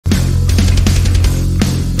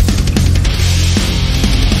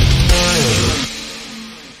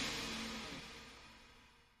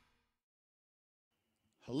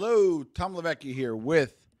Tom Levecchia here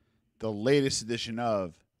with the latest edition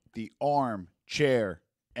of the Armchair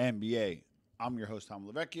NBA. I'm your host, Tom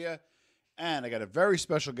Levecchia, and I got a very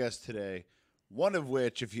special guest today. One of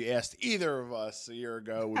which, if you asked either of us a year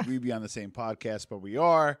ago, would we be on the same podcast? But we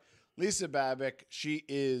are. Lisa Babick. She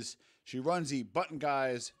runs the Button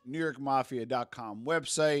Guys NewYorkMafia.com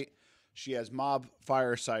website. She has Mob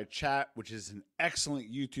Fireside Chat, which is an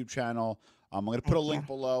excellent YouTube channel. I'm going to put a link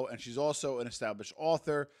below, and she's also an established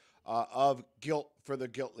author of Guilt for the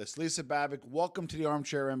Guiltless. Lisa Babick, welcome to the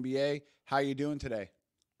Armchair NBA. How are you doing today?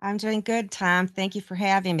 I'm doing good, Tom. Thank you for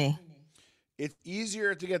having me. It's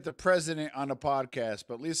easier to get the president on a podcast,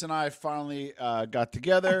 but Lisa and I finally got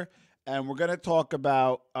together, and we're going to talk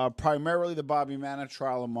about primarily the Bobby Manna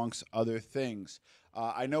trial, amongst other things.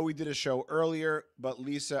 I know we did a show earlier, but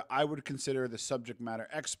Lisa, I would consider the subject matter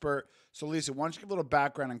expert. So, Lisa, why don't you give a little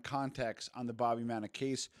background and context on the Bobby Manna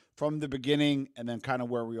case from the beginning and then kind of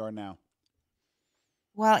where we are now?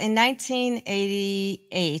 Well, in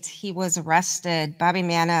 1988, he was arrested. Bobby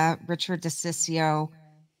Manna, Richard DeCiccio,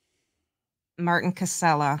 Martin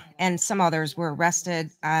Casella, and some others were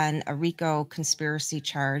arrested on a RICO conspiracy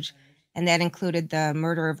charge, and that included the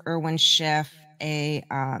murder of Irwin Schiff, a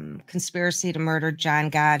conspiracy to murder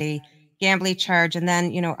John Gotti, gambling charge, and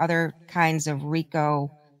then other kinds of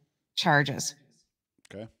RICO charges.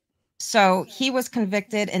 Okay. So he was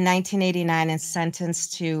convicted in 1989 and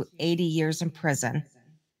sentenced to 80 years in prison.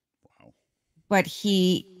 Wow. But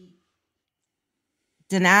he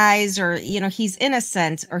denies, or he's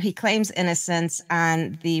innocent, or he claims innocence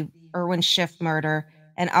on the Irwin Schiff murder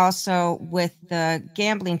and also with the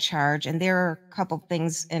gambling charge. And there are a couple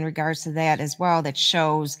things in regards to that as well that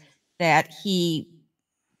shows that the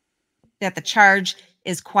charge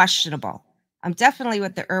is questionable. Definitely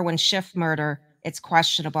with the Irwin Schiff murder, it's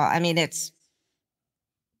questionable. I mean,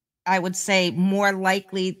 I would say more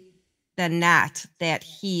likely than not that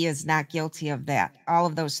he is not guilty of that. All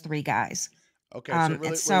of those three guys.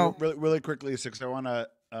 Okay, so really quickly, because I want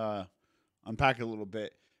to unpack it a little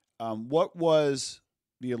bit. What was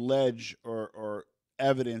the alleged or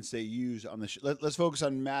evidence they used on the? Let's focus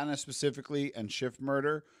on Manna specifically and Schiff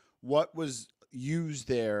murder. What was used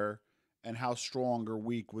there, and how strong or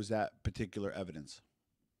weak was that particular evidence?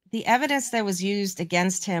 The evidence that was used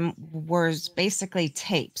against him was basically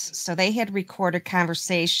tapes. So they had recorded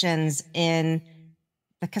conversations in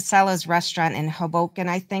the Casella's restaurant in Hoboken,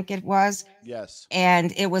 I think it was. Yes.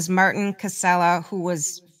 And it was Martin Casella who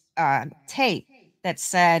was tape that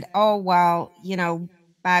said, oh, well,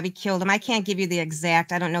 Bobby killed him. I can't give you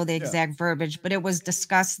I don't know the exact verbiage, but it was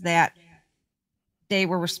discussed that they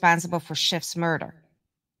were responsible for Schiff's murder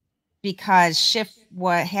because Schiff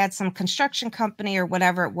had some construction company or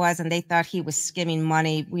whatever it was, and they thought he was skimming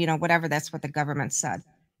money, whatever, that's what the government said.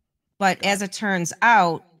 But as it turns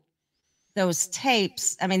out, those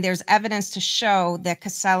tapes, I mean, there's evidence to show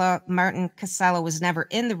that Martin Casella was never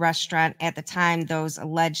in the restaurant at the time those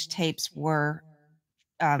alleged tapes were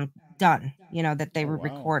done, that they were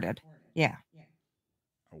recorded. Yeah.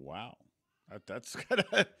 Oh, wow. That's kind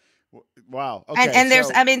of wow. Okay. And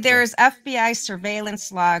there's FBI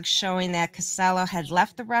surveillance logs showing that Casella had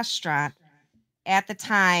left the restaurant at the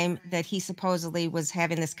time that he supposedly was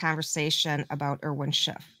having this conversation about Irwin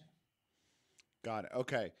Schiff. Got it.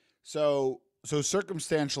 Okay. So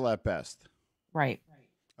circumstantial at best. Right.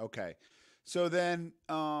 Okay. So then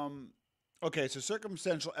okay, so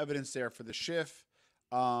circumstantial evidence there for the Schiff.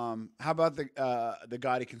 How about the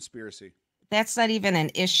Gotti conspiracy? That's not even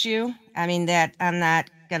an issue. I mean, that I'm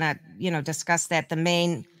not gonna, discuss that. The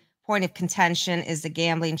main point of contention is the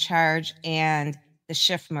gambling charge and the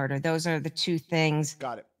Schiff murder. Those are the two things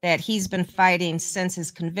that he's been fighting since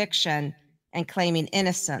his conviction and claiming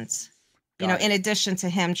innocence. In addition to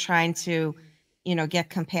him trying to, get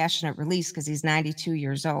compassionate release because he's 92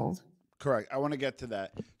 years old. Correct. I want to get to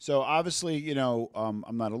that. So obviously, I'm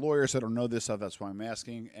not a lawyer, so I don't know this stuff. That's why I'm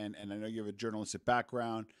asking. And I know you have a journalistic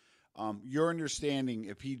background. Your understanding,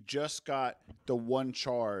 if he just got the one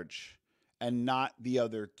charge and not the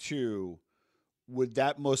other two, would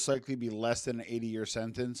that most likely be less than an 80-year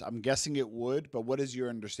sentence? I'm guessing it would, but what is your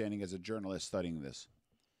understanding as a journalist studying this?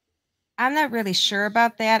 I'm not really sure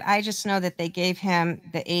about that. I just know that they gave him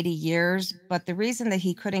the 80 years, but the reason that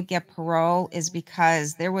he couldn't get parole is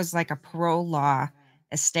because there was like a parole law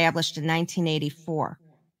established in 1984.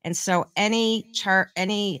 And so any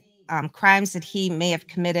crimes that he may have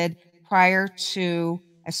committed prior to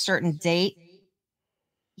a certain date,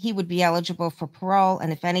 he would be eligible for parole.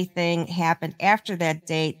 And if anything happened after that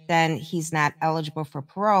date, then he's not eligible for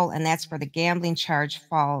parole. And that's where the gambling charge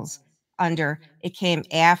falls under. It came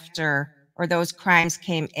after, or those crimes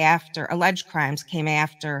came after, alleged crimes came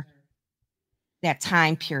after that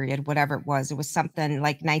time period, whatever it was. It was something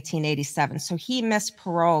like 1987. So he missed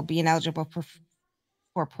parole, being eligible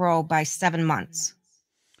for parole by 7 months.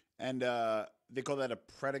 And they call that a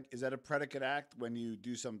predicate. Is that a predicate act when you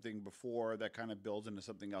do something before that kind of builds into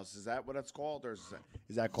something else? Is that what it's called, or is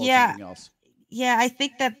that called Yeah, something else? yeah, I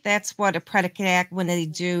think that that's what a predicate act, when they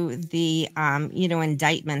do the,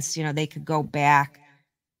 indictments, they could go back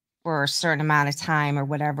for a certain amount of time or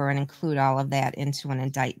whatever and include all of that into an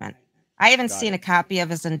indictment. I haven't Got seen it. a copy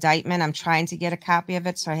of his indictment. I'm trying to get a copy of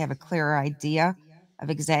it so I have a clearer idea of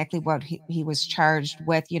exactly what he was charged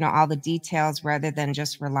with, all the details rather than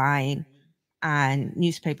just relying on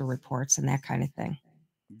newspaper reports and that kind of thing.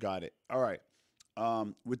 Got it. All right.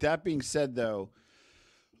 With that being said, though,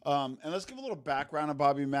 and let's give a little background on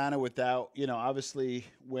Bobby Manna without, obviously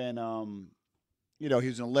when, he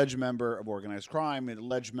was an alleged member of organized crime, an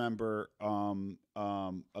alleged member of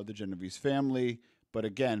the Genovese family. But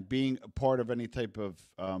again, being a part of any type of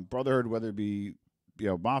brotherhood, whether it be,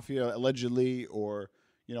 mafia allegedly or,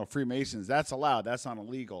 Freemasons, that's allowed. That's not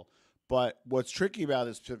illegal. But what's tricky about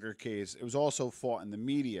this particular case, it was also fought in the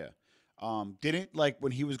media. Didn't like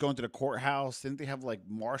when he was going to the courthouse, didn't they have like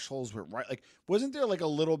marshals with right? Like, wasn't there like a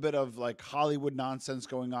little bit of like Hollywood nonsense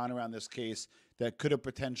going on around this case that could have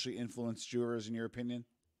potentially influenced jurors, in your opinion?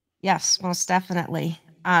 Yes, most definitely.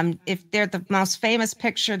 If they're the most famous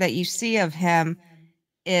picture that you see of him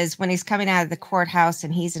is when he's coming out of the courthouse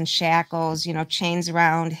and he's in shackles, chains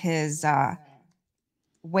around his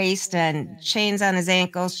waist and chains on his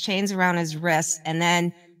ankles, chains around his wrists, and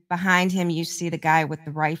then behind him you see the guy with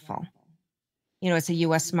the rifle. It's a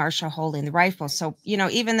US Marshal holding the rifle. So,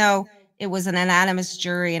 even though it was an anonymous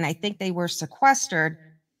jury and I think they were sequestered,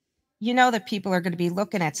 that people are going to be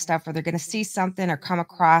looking at stuff or they're going to see something or come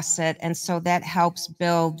across it. And so that helps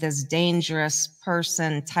build this dangerous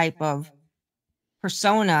person type of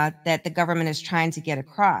persona that the government is trying to get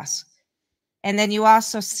across. And then you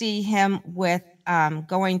also see him with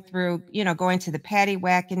going through, going to the paddy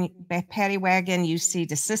wagon. You see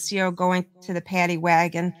DeCiccio going to the paddy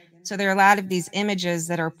wagon. So there are a lot of these images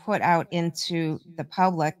that are put out into the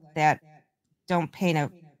public that don't paint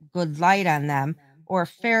a good light on them or a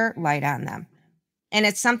fair light on them. And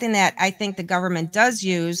it's something that I think the government does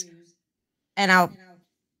use. And I'll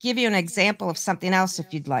give you an example of something else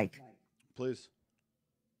if you'd like. Please.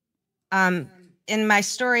 Um, in my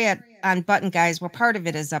story on Button Guys, well, part of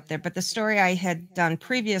it is up there, but the story I had done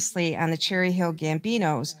previously on the Cherry Hill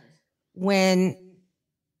Gambinos, when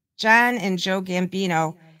John and Joe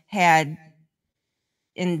Gambino had,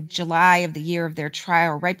 in July of the year of their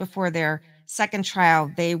trial, right before their second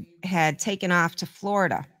trial, they had taken off to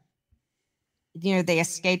Florida. They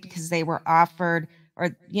escaped because they were offered, or,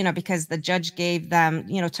 because the judge gave them,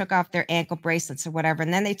 took off their ankle bracelets or whatever.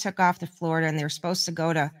 And then they took off to Florida and they were supposed to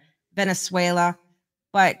go to Venezuela.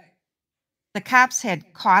 But the cops had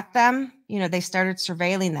caught them, they started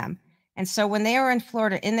surveilling them. And so when they were in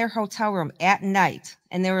Florida in their hotel room at night,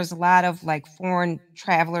 and there was a lot of like foreign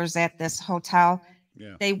travelers at this hotel,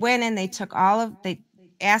 Yeah. they went and they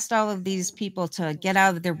asked all of these people to get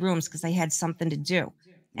out of their rooms because they had something to do.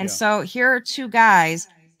 And Yeah. so here are two guys,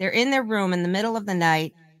 they're in their room in the middle of the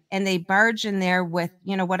night, and they barge in there with,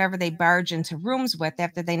 whatever they barge into rooms with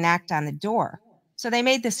after they knocked on the door. So they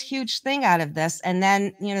made this huge thing out of this. And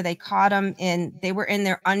then, they caught them they were in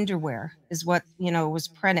their underwear, is what, was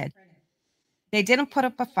printed. They didn't put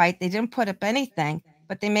up a fight, they didn't put up anything,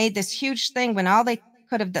 but they made this huge thing when all they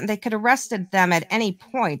could have done, they could have arrested them at any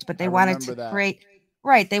point, but I they wanted to remember that. create,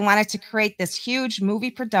 right, they wanted to create this huge movie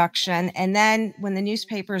production. And then when the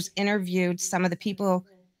newspapers interviewed some of the people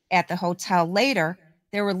at the hotel later,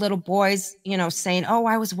 there were little boys, saying, "Oh,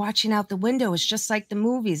 I was watching out the window. It's just like the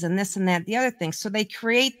movies and this and that, the other thing." So they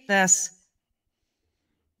create this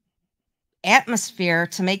atmosphere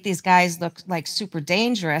to make these guys look like super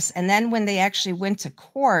dangerous. And then when they actually went to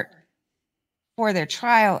court for their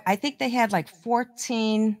trial, I think they had like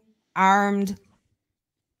 14 armed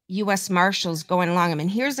US Marshals going along. I mean,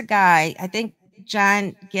 here's a guy, I think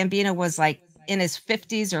John Gambino was like in his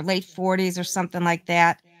 50s or late 40s or something like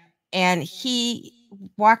that. And he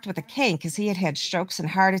walked with a cane because he had had strokes and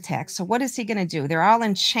heart attacks. So what is he going to do? They're all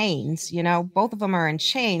in chains, both of them are in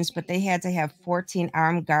chains, but they had to have 14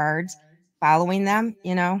 armed guards following them.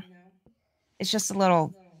 It's just a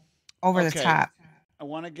little over the Okay. top. I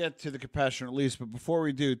want to get to the compassionate release, but before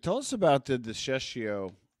we do, tell us about the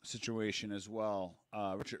DeCiccio situation as well.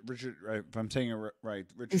 Richard, right, if I'm saying it right,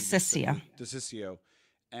 Richard Lucicia. DeCiccio,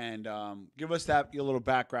 and give us that a little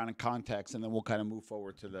background and context, and then we'll kind of move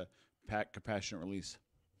forward to the compassionate release.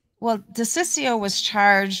 Well, DeCiccio was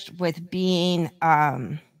charged with being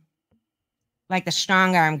like the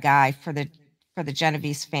strong arm guy for the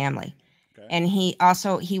Genovese family. Okay. And he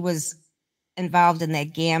was involved in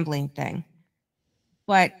that gambling thing.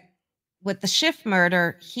 But with the Schiff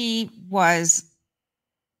murder, he was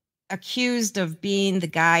accused of being the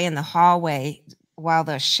guy in the hallway while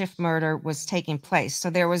the Schiff murder was taking place. So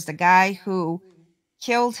there was the guy who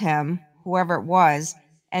killed him, whoever it was,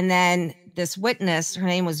 and then this witness, her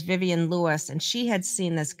name was Vivian Lewis, and she had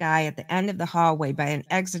seen this guy at the end of the hallway by an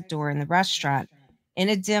exit door in the restaurant in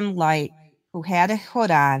a dim light who had a hood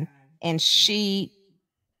on, and she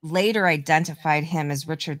later identified him as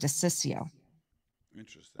Richard DeCiccio.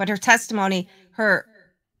 Interesting. But her testimony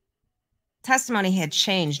had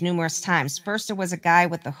changed numerous times. First, it was a guy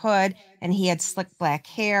with a hood, and he had slick black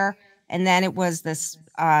hair, and then it was this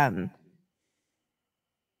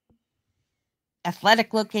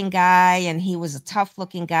athletic looking guy, and he was a tough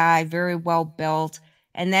looking guy, very well built.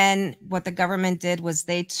 And then what the government did was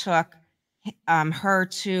they took her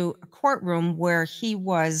to a courtroom where he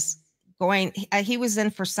was in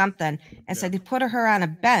for something, and so Yeah. they put her on a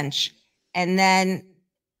bench and then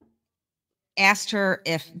asked her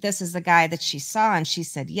if this is the guy that she saw, and she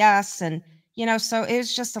said yes. And so it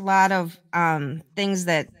was just a lot of things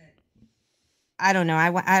that I don't know.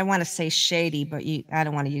 I want to say shady, but I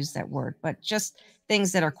don't want to use that word, but just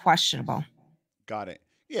things that are questionable. Got it.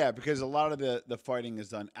 Yeah, because a lot of the fighting is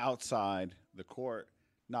done outside the court,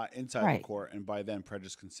 not inside the Right. court, and by then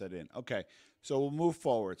prejudice can set in. Okay, so we'll move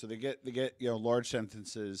forward. So they get large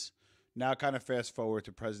sentences. Now, kind of fast forward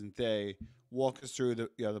to present day. Walk us through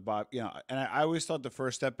the Bob. And I always thought the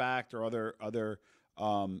First Step Act or other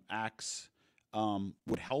acts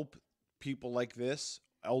would help people like this,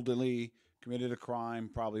 elderly, committed a crime,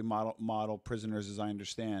 probably model prisoners, as I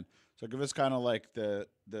understand. So give us kind of like the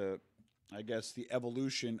I guess the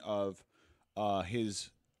evolution of his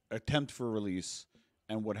attempt for release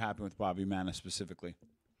and what happened with Bobby Manna specifically.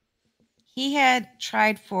 He had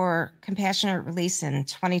tried for compassionate release in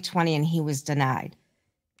 2020 and he was denied.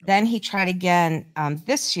 Then Okay. he tried again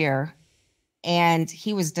this year and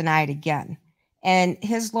he was denied again. And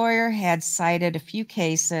his lawyer had cited a few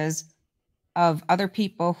cases of other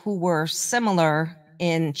people who were similar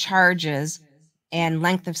in charges Yeah. and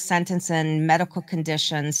length of sentence and medical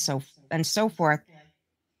conditions and so forth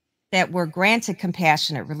that were granted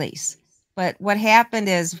compassionate release. But what happened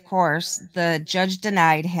is, of course, the judge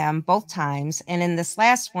denied him both times. And in this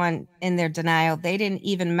last one, in their denial, they didn't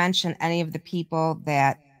even mention any of the people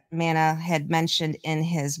that Manna had mentioned in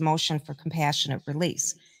his motion for compassionate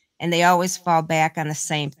release. And they always fall back on the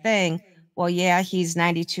same thing. Well, yeah, he's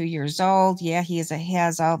 92 years old. Yeah,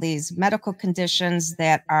 has all these medical conditions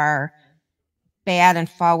that are bad and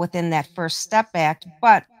fall within that First Step Act.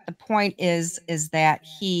 But the point is that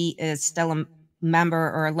he is still a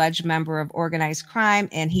member or alleged member of organized crime,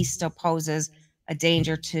 and he still poses a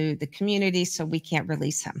danger to the community, so we can't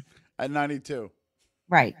release him. At 92.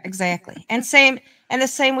 Right, exactly. And the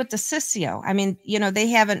same with DeCiccio. I mean,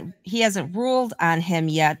 he hasn't ruled on him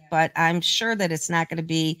yet, but I'm sure that it's not going to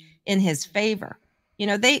be in his favor.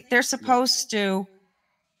 They're Yeah. supposed to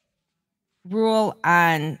rule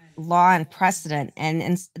on law and precedent,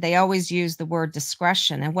 and they always use the word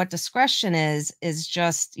discretion, and what discretion is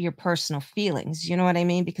just your personal feelings, you know what I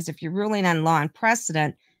mean? Because if you're ruling on law and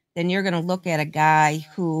precedent, then you're going to look at a guy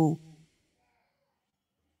who,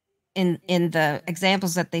 in the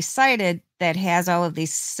examples that they cited, that has all of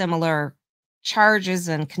these similar charges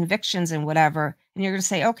and convictions and whatever, and you're going to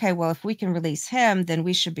say, okay, well, if we can release him, then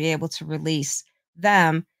we should be able to release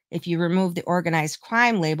them. If you remove the organized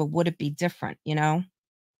crime label, would it be different?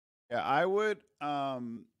 Yeah, I would. I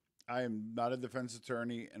am not a defense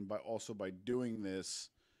attorney, and by doing this,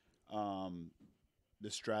 um,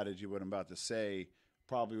 the strategy, what I'm about to say,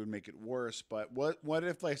 probably would make it worse. But what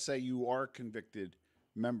if, like, say, you are a convicted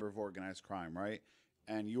member of organized crime, right,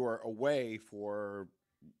 and you are away for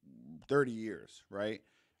 30 years, right,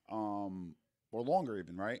 or longer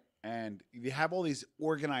even, right, and you have all these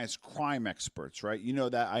organized crime experts, right? You know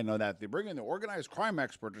that I know that they bring in the organized crime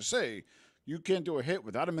expert to say you can't do a hit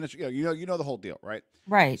without a ministry. You know the whole deal, right?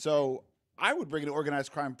 Right. So I would bring an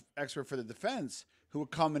organized crime expert for the defense who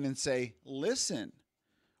would come in and say, listen,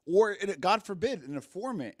 or God forbid, an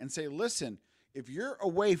informant and say, listen, if you're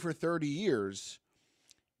away for 30 years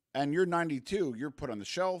and you're 92, you're put on the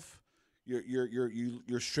shelf.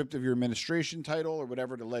 You're stripped of your administration title or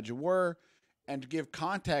whatever the legend were, and to give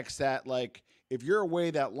context that, like, if you're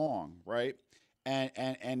away that long, right, and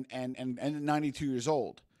 92 years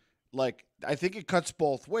old, like, I think it cuts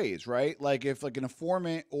both ways, right? Like, if like an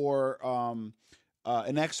informant or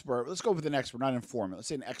an expert, let's go with an expert, not an informant. Let's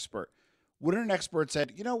say an expert. Wouldn't an expert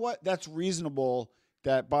said, you know what, that's reasonable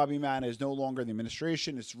that Bobby Mann is no longer in the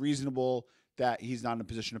administration. It's reasonable that he's not in a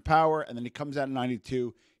position of power, and then he comes out in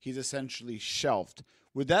 '92, he's essentially shelved.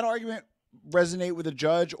 Would that argument resonate with a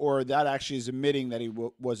judge, or that actually is admitting that he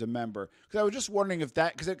was a member? Because I was just wondering if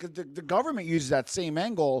that, because the government uses that same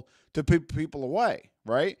angle to put people away,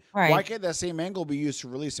 right? Why Right. can't that same angle be used to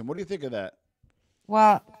release him? What do you think of that?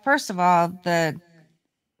 Well, first of all,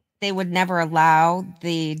 they would never allow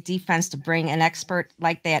the defense to bring an expert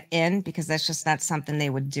like that in because that's just not something they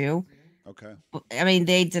would do. Okay. I mean,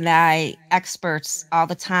 they deny experts all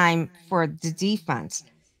the time for the defense.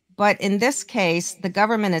 But in this case, the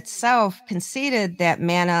government itself conceded that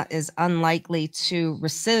Manna is unlikely to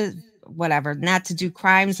whatever, not to do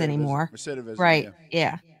crimes Recidivism. anymore. Recidivism, Right.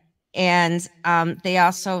 yeah. Yeah. And they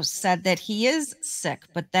also said that he is sick,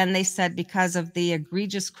 but then they said because of the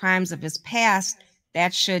egregious crimes of his past,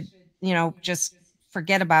 that should, just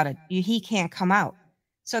forget about it. He can't come out.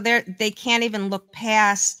 So they can't even look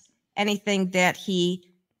past anything that he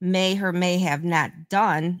may or may have not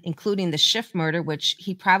done, including the shift murder, which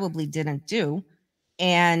he probably didn't do.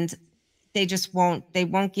 And they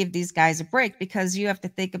won't give these guys a break because you have to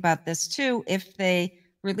think about this too. If they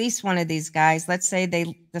release one of these guys, let's say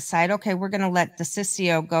they decide, okay, we're going to let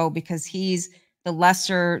DeCiccio go because he's the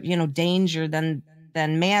lesser, danger than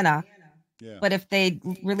Manna. Yeah. But if they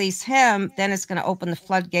release him, then it's going to open the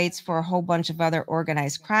floodgates for a whole bunch of other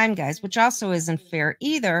organized crime guys, which also isn't fair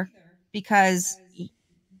either because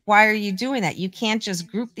why are you doing that? You can't just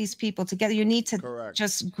group these people together. You need to Correct.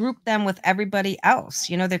 just group them with everybody else.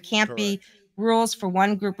 There can't be Correct. rules for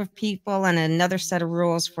one group of people and another set of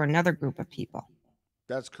rules for another group of people.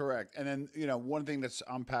 That's correct. And then, one thing that's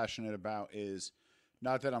I'm passionate about is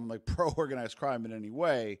not that I'm like pro organized crime in any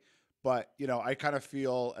way, but, I kind of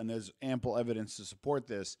feel, and there's ample evidence to support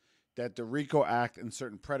this, that the RICO Act and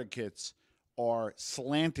certain predicates are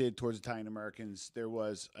slanted towards Italian Americans. There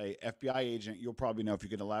was a FBI agent, you'll probably know if you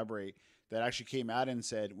can elaborate, that actually came out and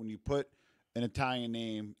said when you put an Italian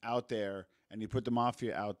name out there and you put the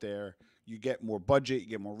mafia out there, you get more budget, you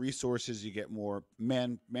get more resources, you get more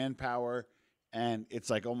manpower, and it's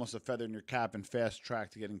like almost a feather in your cap and fast track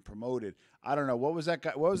to getting promoted. I don't know, what was that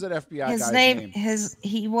guy? What was that FBI His guy's name, name?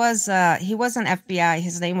 he wasn't FBI.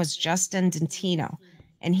 His name was Justin Dentino,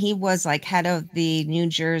 and he was like head of the New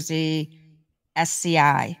Jersey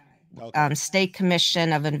SCI, Okay, State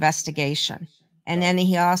Commission of Investigation, and got then it.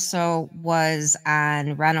 he also was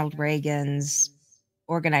on Ronald Reagan's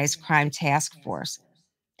Organized Crime Task Force.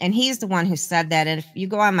 And he's the one who said that. And if you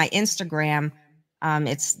go on my Instagram,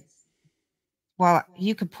 it's well,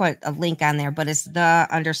 you could put a link on there, but it's the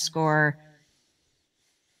underscore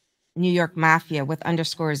New York Mafia with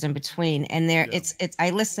underscores in between. And there Yeah. it's I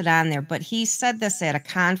listed on there, but he said this at a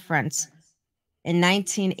conference in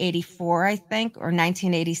 1984, I think, or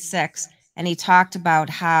 1986. And he talked about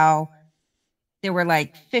how there were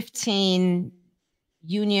like 15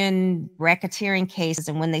 union racketeering cases.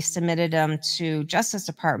 And when they submitted them to Justice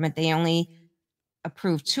Department, they only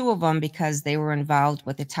approved two of them because they were involved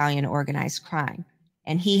with Italian organized crime.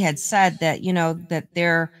 And he had said that, that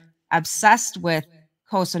they're obsessed with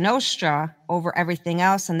Cosa Nostra over everything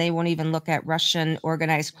else, and they won't even look at Russian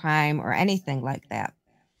organized crime or anything like that.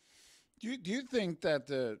 Do you think that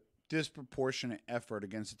the disproportionate effort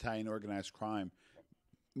against Italian organized crime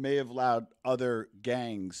may have allowed other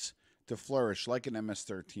gangs to flourish, like an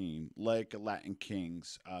MS-13, like a Latin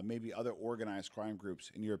Kings, maybe other organized crime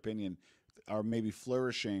groups, in your opinion, are maybe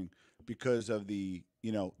flourishing because of the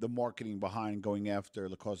marketing behind going after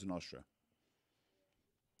La Cosa Nostra?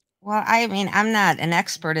 Well, I mean, I'm not an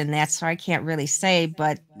expert in that, so I can't really say,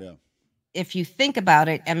 but Yeah, if you think about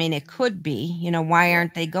it, I mean, it could be, why yeah,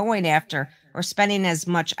 aren't they going after or spending as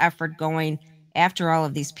much effort going after all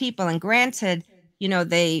of these people? And granted,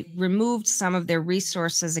 they removed some of their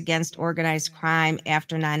resources against organized crime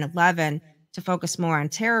after 9/11 to focus more on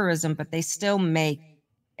terrorism, but they still make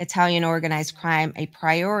Italian organized crime a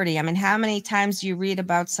priority. I mean, how many times do you read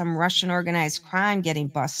about some Russian organized crime getting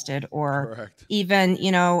busted or correct. even,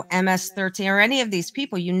 MS-13 or any of these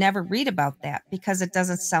people? You never read about that because it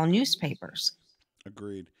doesn't sell newspapers.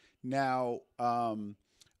 Agreed. Now,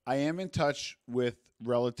 I am in touch with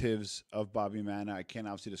relatives of Bobby Manna. I can't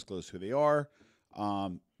obviously disclose who they are.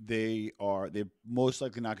 They're most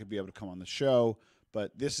likely not going to be able to come on the show,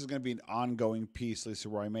 but this is going to be an ongoing piece, Lisa,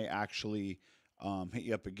 where I may actually hit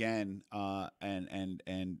you up again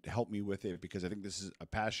and help me with it because I think this is a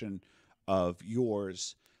passion of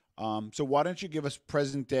yours. So why don't you give us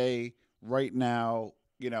present day right now?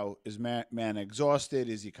 Is man exhausted?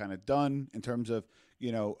 Is he kind of done in terms of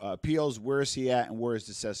appeals? Where is he at, and where is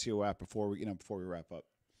DeCessio at before we wrap up?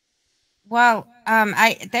 Well,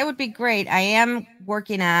 I that would be great. I am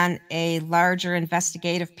working on a larger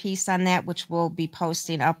investigative piece on that, which we'll be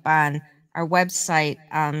posting up on our website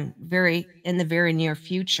very in the very near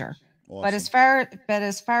future. Awesome. But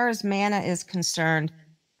as far as Mana is concerned,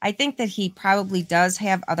 I think that he probably does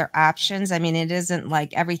have other options. I mean, it isn't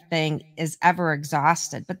like everything is ever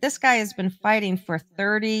exhausted. But this guy has been fighting for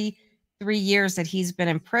 33 years that he's been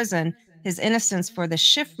in prison, his innocence for the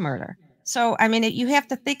Schiff murder. So, I mean, you have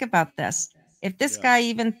to think about this. If this Yeah. guy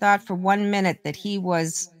even thought for 1 minute that he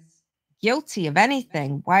was guilty of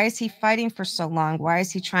anything, why is he fighting for so long? Why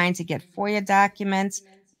is he trying to get FOIA documents,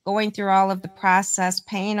 going through all of the process,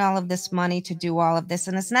 paying all of this money to do all of this?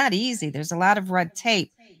 And it's not easy. There's a lot of red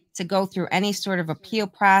tape to go through any sort of appeal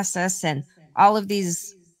process and all of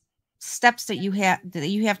these steps that you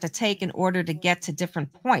have to take in order to get to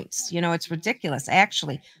different points. It's ridiculous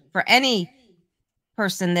actually for any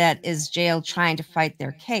person that is jailed trying to fight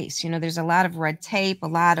their case. There's a lot of red tape, a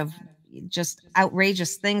lot of just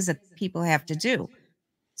outrageous things that people have to do.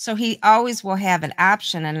 So he always will have an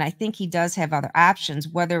option. And I think he does have other options.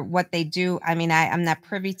 Whether what they do, I mean, I'm not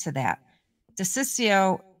privy to that.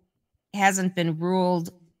 DeCiccio hasn't been ruled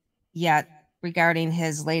yet regarding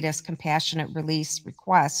his latest compassionate release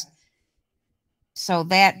request. So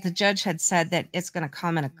that the judge had said that it's going to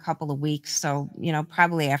come in a couple of weeks. So,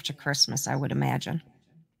 probably after Christmas, I would imagine.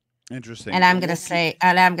 Interesting. And I'm Well, gonna we'll keep. say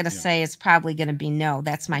and I'm gonna Yeah. say it's probably gonna be no.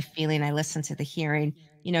 That's my feeling. I listened to the hearing.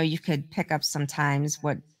 You could pick up sometimes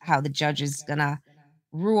what how the judge is gonna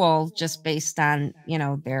rule just based on,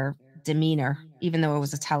 their demeanor, even though it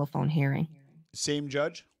was a telephone hearing. Same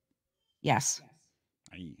judge. Yes.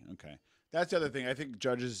 Okay. That's the other thing. I think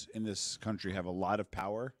judges in this country have a lot of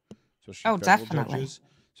power, especially Oh, federal definitely. judges.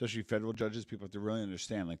 Especially federal judges, people have to really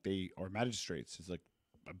understand. Like they are magistrates. It's like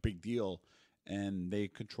a big deal, and they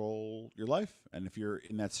control your life. And if you're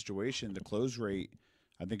in that situation, the close rate,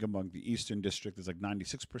 I think among the Eastern District is like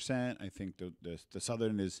 96%. I think the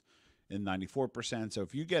Southern is in 94%. So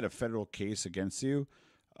if you get a federal case against you,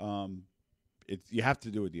 um, you have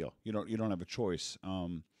to do a deal. You don't have a choice.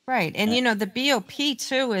 Right. And And, the BOP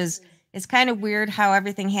too is kind of weird how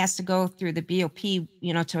everything has to go through the BOP,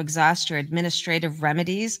 to exhaust your administrative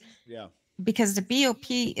remedies yeah. because the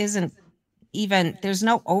BOP isn't even there's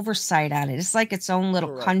no oversight on it. It's like its own little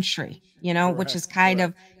Correct. country, which is Correct. kind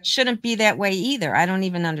of shouldn't be that way either. I don't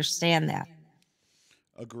even understand that.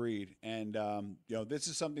 Agreed. And this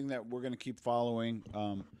is something that we're going to keep following.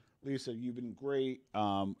 Lisa, you've been great.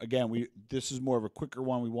 Again, we this is more of a quicker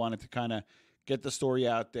one. We wanted to kind of get the story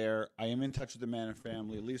out there. I am in touch with the Manna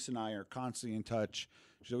family. Lisa and I are constantly in touch.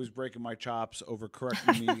 She's always breaking my chops over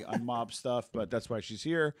correcting me on mob stuff, but that's why she's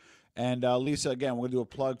here. And Lisa, again, we're going to do a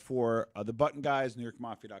plug for the Button Guys,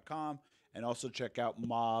 NewYorkMafia.com, and also check out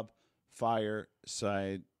Mob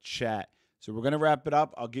Fireside Chat. So we're gonna wrap it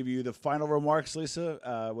up. I'll give you the final remarks,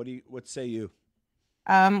 Lisa. What say you?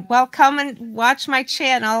 Well, come and watch my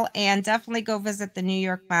channel and definitely go visit the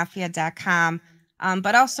NewYorkMafia.com.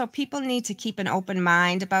 But also, people need to keep an open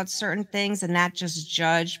mind about certain things and not just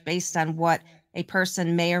judge based on what a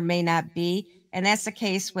person may or may not be. And that's the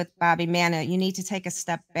case with Bobby Manna. You need to take a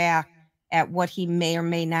step back at what he may or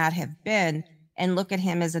may not have been and look at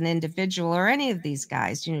him as an individual or any of these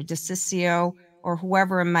guys, DeCiccio or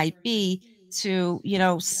whoever it might be, to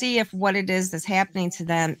see if what it is that's happening to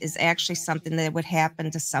them is actually something that would happen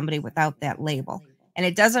to somebody without that label. And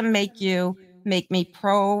it doesn't make me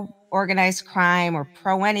pro organized crime or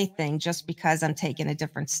pro anything just because I'm taking a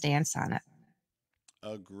different stance on it.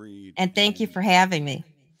 Agreed. And thank you And for having me.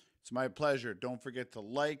 it's my pleasure. Don't forget to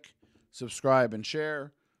like, subscribe, and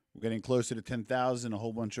share. We're getting closer to 10,000. A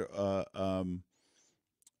whole bunch of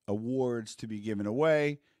awards to be given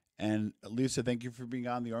away. And Lisa, thank you for being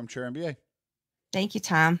on the Armchair MBA. Thank you,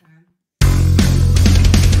 Tom.